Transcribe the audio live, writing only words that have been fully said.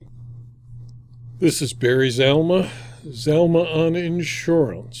This is Barry Zalma, Zalma on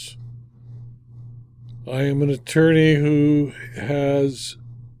Insurance. I am an attorney who has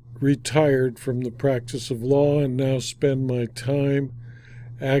retired from the practice of law and now spend my time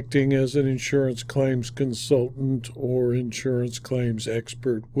acting as an insurance claims consultant or insurance claims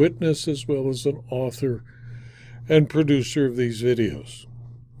expert witness, as well as an author and producer of these videos.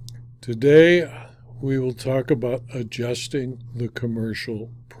 Today, we will talk about adjusting the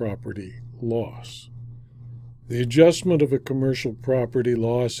commercial property loss. The adjustment of a commercial property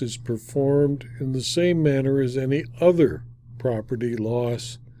loss is performed in the same manner as any other property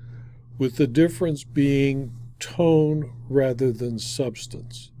loss, with the difference being tone rather than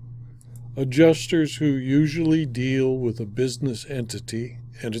substance. Adjusters who usually deal with a business entity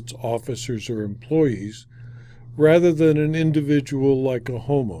and its officers or employees, rather than an individual like a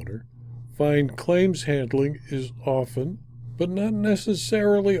homeowner, find claims handling is often, but not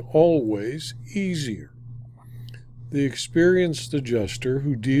necessarily always, easier. The experienced adjuster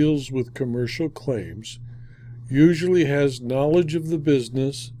who deals with commercial claims usually has knowledge of the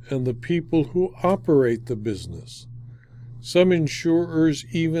business and the people who operate the business. Some insurers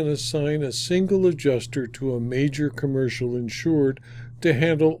even assign a single adjuster to a major commercial insured to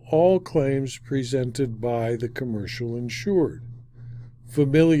handle all claims presented by the commercial insured.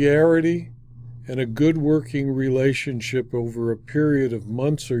 Familiarity and a good working relationship over a period of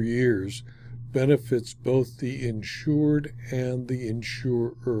months or years benefits both the insured and the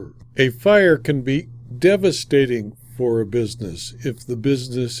insurer. A fire can be devastating for a business if the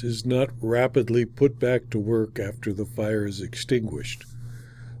business is not rapidly put back to work after the fire is extinguished.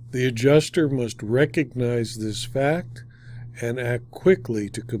 The adjuster must recognize this fact and act quickly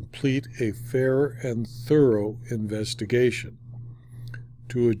to complete a fair and thorough investigation.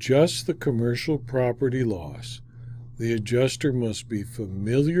 To adjust the commercial property loss, the adjuster must be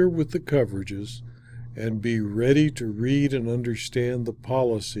familiar with the coverages and be ready to read and understand the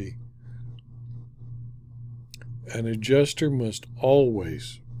policy. An adjuster must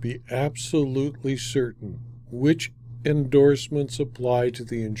always be absolutely certain which endorsements apply to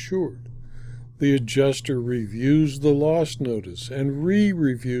the insured. The adjuster reviews the loss notice and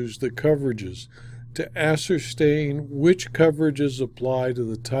re-reviews the coverages to ascertain which coverages apply to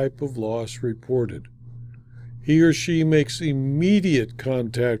the type of loss reported. He or she makes immediate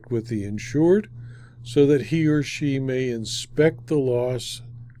contact with the insured so that he or she may inspect the loss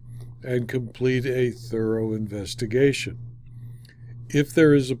and complete a thorough investigation. If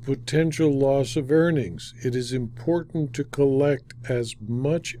there is a potential loss of earnings, it is important to collect as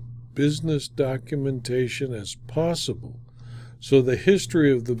much business documentation as possible so the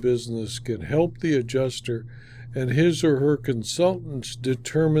history of the business can help the adjuster and his or her consultants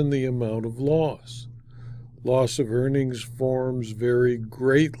determine the amount of loss. Loss of earnings forms vary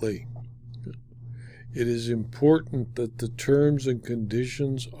greatly. It is important that the terms and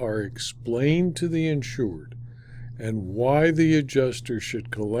conditions are explained to the insured and why the adjuster should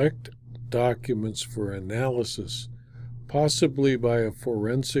collect documents for analysis, possibly by a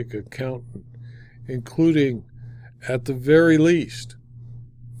forensic accountant, including, at the very least,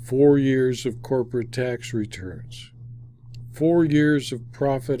 4 years of corporate tax returns, 4 years of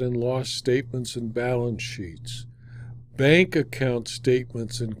profit and loss statements and balance sheets, bank account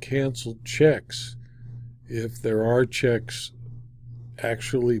statements and canceled checks, if there are checks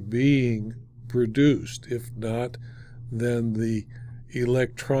actually being produced. If not, then the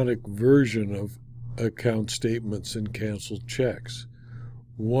electronic version of account statements and canceled checks.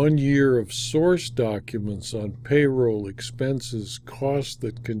 1 year of source documents on payroll expenses, costs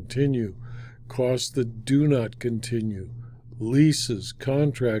that continue, costs that do not continue, leases,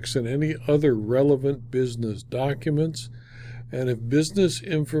 contracts, and any other relevant business documents. And if business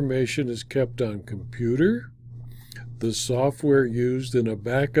information is kept on computer, the software used in a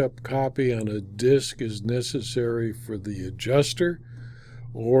backup copy on a disk is necessary for the adjuster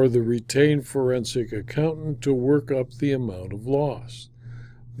or the retained forensic accountant to work up the amount of loss.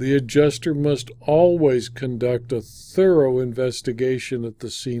 The adjuster must always conduct a thorough investigation at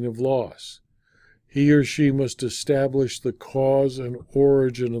the scene of loss. He or she must establish the cause and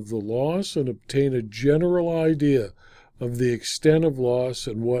origin of the loss and obtain a general idea of the extent of loss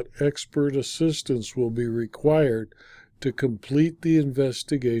and what expert assistance will be required to complete the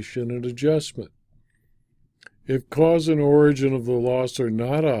investigation and adjustment. If cause and origin of the loss are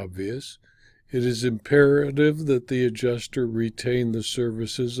not obvious, it is imperative that the adjuster retain the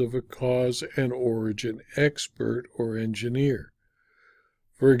services of a cause and origin expert or engineer.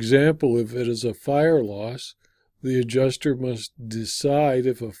 For example, if it is a fire loss, the adjuster must decide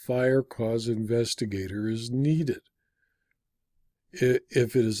if a fire cause investigator is needed.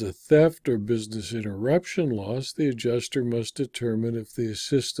 If it is a theft or business interruption loss, the adjuster must determine if the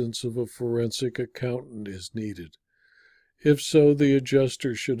assistance of a forensic accountant is needed. If so, the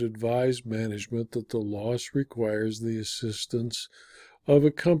adjuster should advise management that the loss requires the assistance of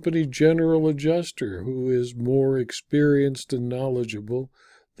a company general adjuster who is more experienced and knowledgeable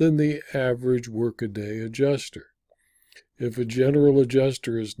than the average workaday adjuster. If a general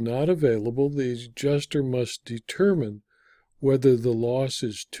adjuster is not available, the adjuster must determine whether the loss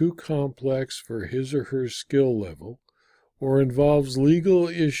is too complex for his or her skill level or involves legal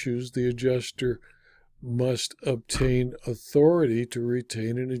issues. The adjuster must obtain authority to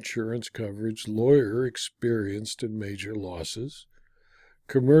retain an insurance coverage lawyer experienced in major losses,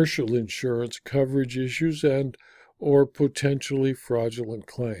 commercial insurance coverage issues, and or potentially fraudulent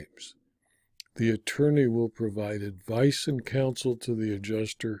claims. The attorney will provide advice and counsel to the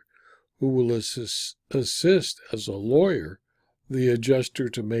adjuster, who will assist as a lawyer the adjuster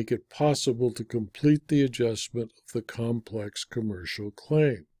to make it possible to complete the adjustment of the complex commercial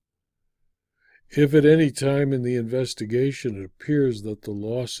claim. If at any time in the investigation it appears that the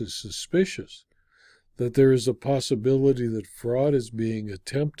loss is suspicious, that there is a possibility that fraud is being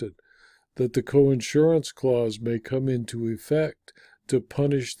attempted, that the coinsurance clause may come into effect to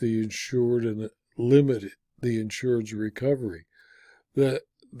punish the insured and limit the insured's recovery, that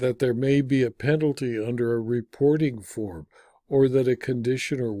there may be a penalty under a reporting form, or that a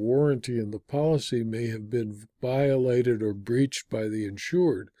condition or warranty in the policy may have been violated or breached by the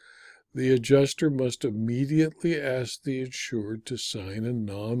insured, the adjuster must immediately ask the insured to sign a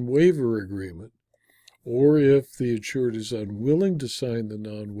non-waiver agreement, or if the insured is unwilling to sign the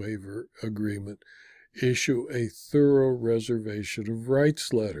non-waiver agreement, issue a thorough reservation of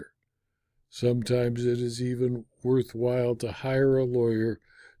rights letter. Sometimes it is even worthwhile to hire a lawyer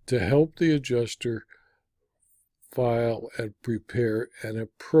to help the adjuster file and prepare an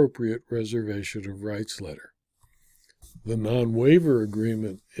appropriate reservation of rights letter. The non-waiver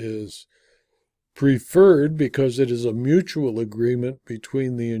agreement is preferred because it is a mutual agreement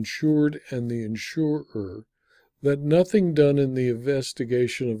between the insured and the insurer that nothing done in the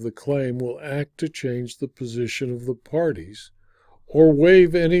investigation of the claim will act to change the position of the parties or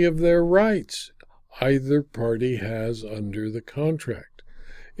waive any of their rights either party has under the contract.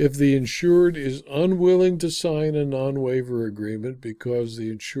 If the insured is unwilling to sign a non-waiver agreement because the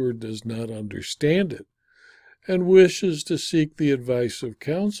insured does not understand it and wishes to seek the advice of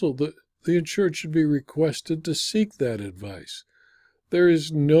counsel, the insured should be requested to seek that advice. There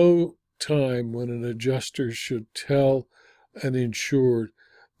is no time when an adjuster should tell an insured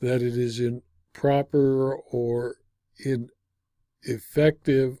that it is improper or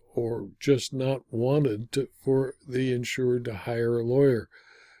ineffective or just not wanted for the insured to hire a lawyer.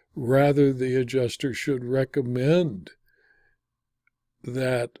 Rather, the adjuster should recommend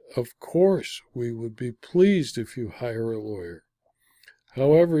that, of course, we would be pleased if you hire a lawyer.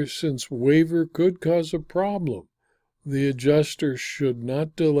 However, since waiver could cause a problem, the adjuster should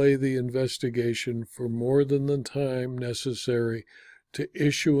not delay the investigation for more than the time necessary to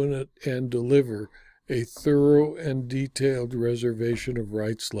issue and deliver a thorough and detailed reservation of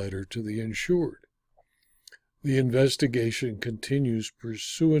rights letter to the insured. The investigation continues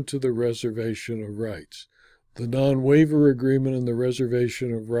pursuant to the reservation of rights. The non-waiver agreement and the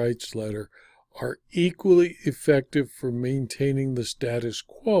reservation of rights letter are equally effective for maintaining the status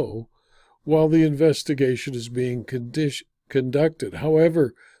quo while the investigation is being conducted.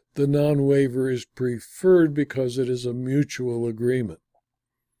 However, the non-waiver is preferred because it is a mutual agreement.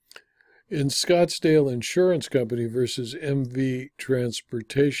 In Scottsdale Insurance Company versus MV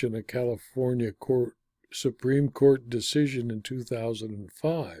Transportation, a California Supreme Court decision in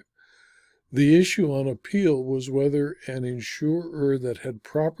 2005, the issue on appeal was whether an insurer that had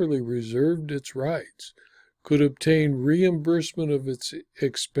properly reserved its rights could obtain reimbursement of its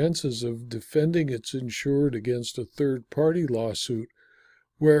expenses of defending its insured against a third-party lawsuit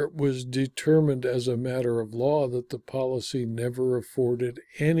where it was determined as a matter of law that the policy never afforded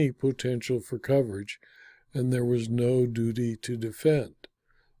any potential for coverage and there was no duty to defend.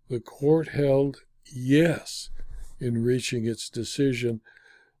 The court held yes in reaching its decision.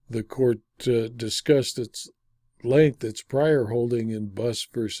 The court discussed its length its prior holding in Buss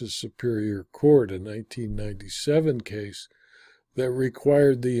versus Superior Court, a 1997 case that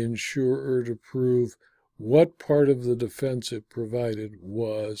required the insurer to prove what part of the defense it provided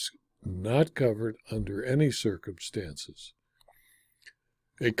was not covered under any circumstances.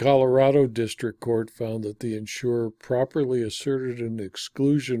 A Colorado district court found that the insurer properly asserted an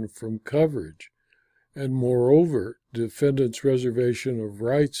exclusion from coverage, and moreover, defendant's reservation of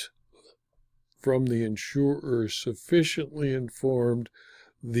rights from the insurer sufficiently informed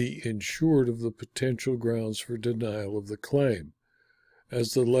the insured of the potential grounds for denial of the claim,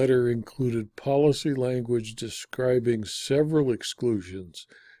 as the letter included policy language describing several exclusions,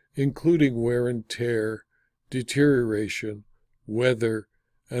 including wear and tear, deterioration, weather,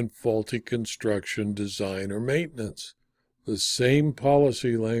 and faulty construction, design, or maintenance, the same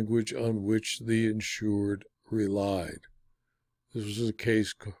policy language on which the insured relied. This was a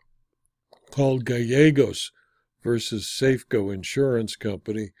case called Gallegos versus Safeco Insurance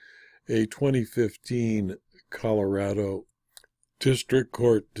Company, a 2015 Colorado District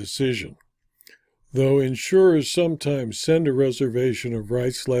Court decision. Though insurers sometimes send a reservation of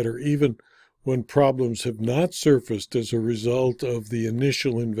rights letter even when problems have not surfaced as a result of the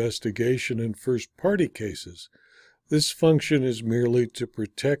initial investigation in first-party cases, this function is merely to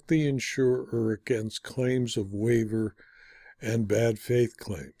protect the insurer against claims of waiver and bad faith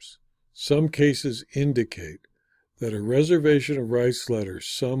claims. Some cases indicate that a reservation of rights letter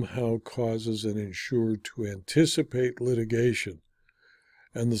somehow causes an insured to anticipate litigation,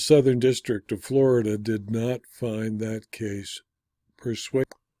 and the Southern District of Florida did not find that case persuasive.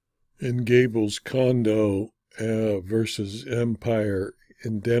 In Gables Condo versus Empire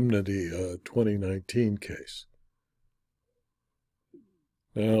Indemnity, a 2019 case.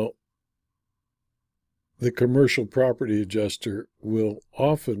 Now, the commercial property adjuster will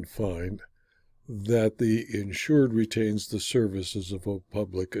often find that the insured retains the services of a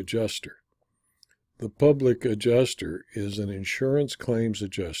public adjuster. The public adjuster is an insurance claims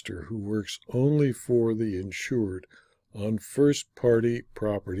adjuster who works only for the insured on first-party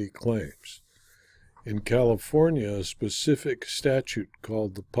property claims. In California, a specific statute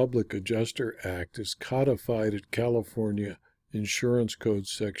called the Public Adjuster Act is codified at California Insurance Code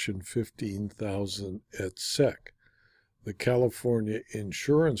Section 15,000 et sec. The California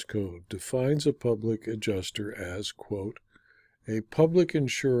Insurance Code defines a public adjuster as, quote, a public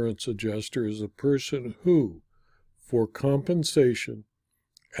insurance adjuster is a person who, for compensation,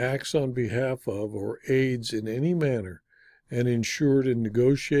 acts on behalf of or aids in any manner an insured in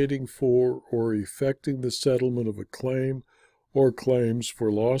negotiating for or effecting the settlement of a claim or claims for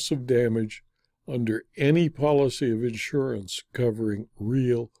loss of damage under any policy of insurance covering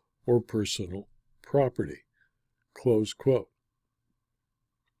real or personal property. Close quote.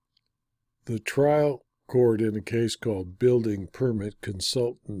 The trial court in a case called Building Permit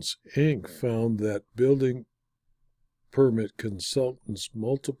Consultants, Inc. found that building permit consultants'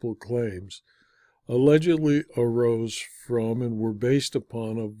 multiple claims allegedly arose from and were based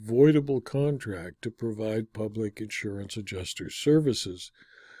upon a voidable contract to provide public insurance adjuster services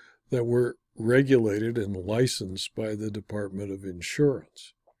that were regulated and licensed by the Department of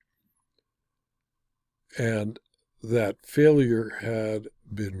Insurance. And that failure had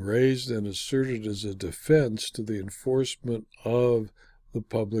been raised and asserted as a defense to the enforcement of the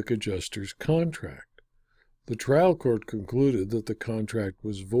public adjuster's contract. The trial court concluded that the contract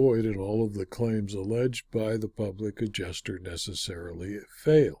was void and all of the claims alleged by the public adjuster necessarily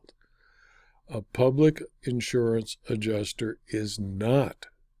failed. A public insurance adjuster is not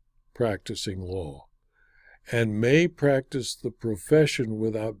practicing law and may practice the profession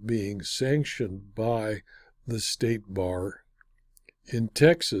without being sanctioned by the state bar. In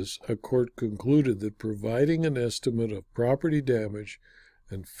Texas, a court concluded that providing an estimate of property damage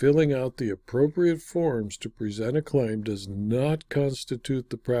and filling out the appropriate forms to present a claim does not constitute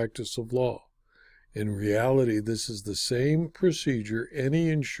the practice of law. In reality, this is the same procedure any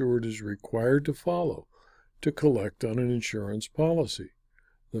insured is required to follow to collect on an insurance policy.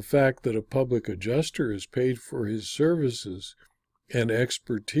 The fact that a public adjuster is paid for his services and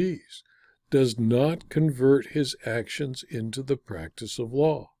expertise does not convert his actions into the practice of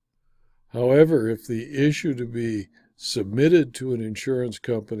law. However, if the issue to be submitted to an insurance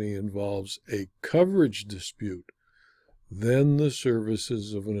company involves a coverage dispute, then the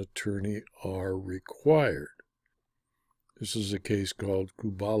services of an attorney are required. This is a case called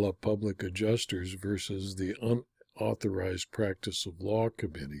Kubala Public Adjusters versus the Unauthorized Practice of Law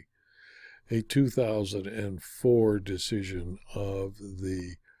Committee, a 2004 decision of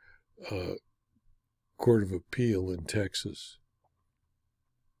the Court of Appeal in Texas.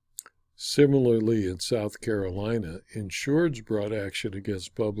 Similarly, in South Carolina, insureds brought action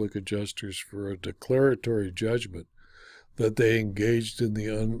against public adjusters for a declaratory judgment that they engaged in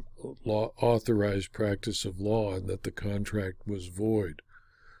the unauthorized practice of law and that the contract was void.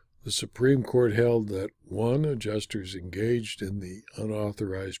 The Supreme Court held that, 1, adjusters engaged in the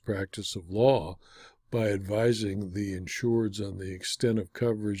unauthorized practice of law by advising the insureds on the extent of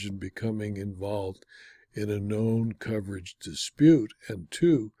coverage and becoming involved in a known coverage dispute, and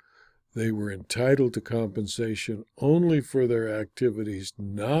 2, They were entitled to compensation only for their activities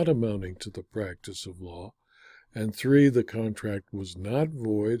not amounting to the practice of law. And 3, the contract was not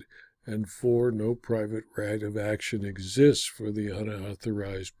void. And 4, no private right of action exists for the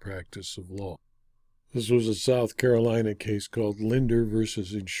unauthorized practice of law. This was a South Carolina case called Linder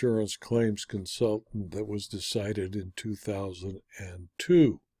versus Insurance Claims Consultant that was decided in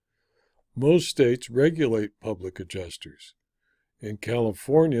 2002. Most states regulate public adjusters. In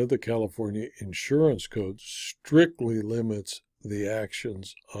California, the California Insurance Code strictly limits the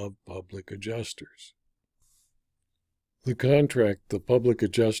actions of public adjusters. The contract the public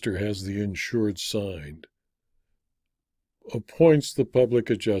adjuster has the insured signed appoints the public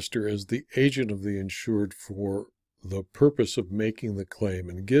adjuster as the agent of the insured for the purpose of making the claim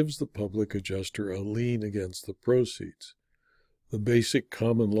and gives the public adjuster a lien against the proceeds. The basic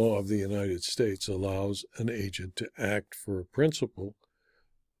common law of the United States allows an agent to act for a principal,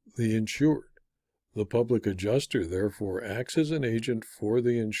 the insured. The public adjuster, therefore, acts as an agent for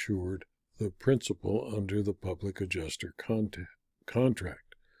the insured, the principal, under the public adjuster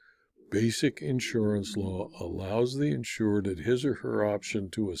contract. Basic insurance law allows the insured at his or her option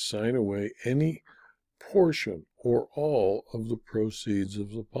to assign away any portion or all of the proceeds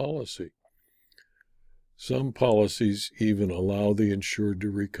of the policy. Some policies even allow the insured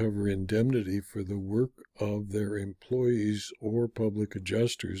to recover indemnity for the work of their employees or public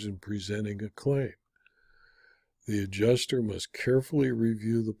adjusters in presenting a claim. The adjuster must carefully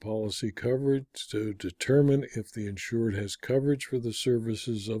review the policy coverage to determine if the insured has coverage for the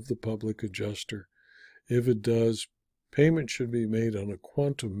services of the public adjuster. If it does, payment should be made on a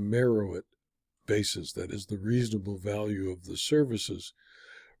quantum merit basis, that is, the reasonable value of the services,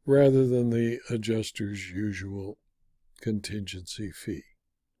 rather than the adjuster's usual contingency fee.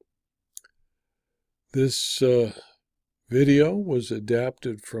 This video was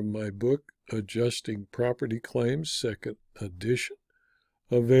adapted from my book, Adjusting Property Claims, 2nd edition,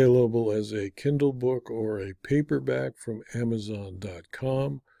 available as a Kindle book or a paperback from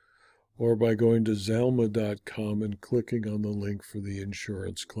Amazon.com, or by going to Zalma.com and clicking on the link for the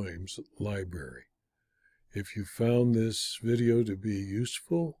Insurance Claims Library. If you found this video to be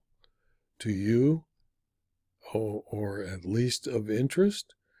useful to you, or at least of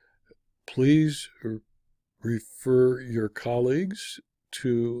interest, please refer your colleagues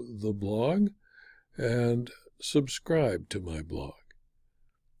to the blog and subscribe to my blog.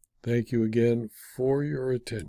 Thank you again for your attention.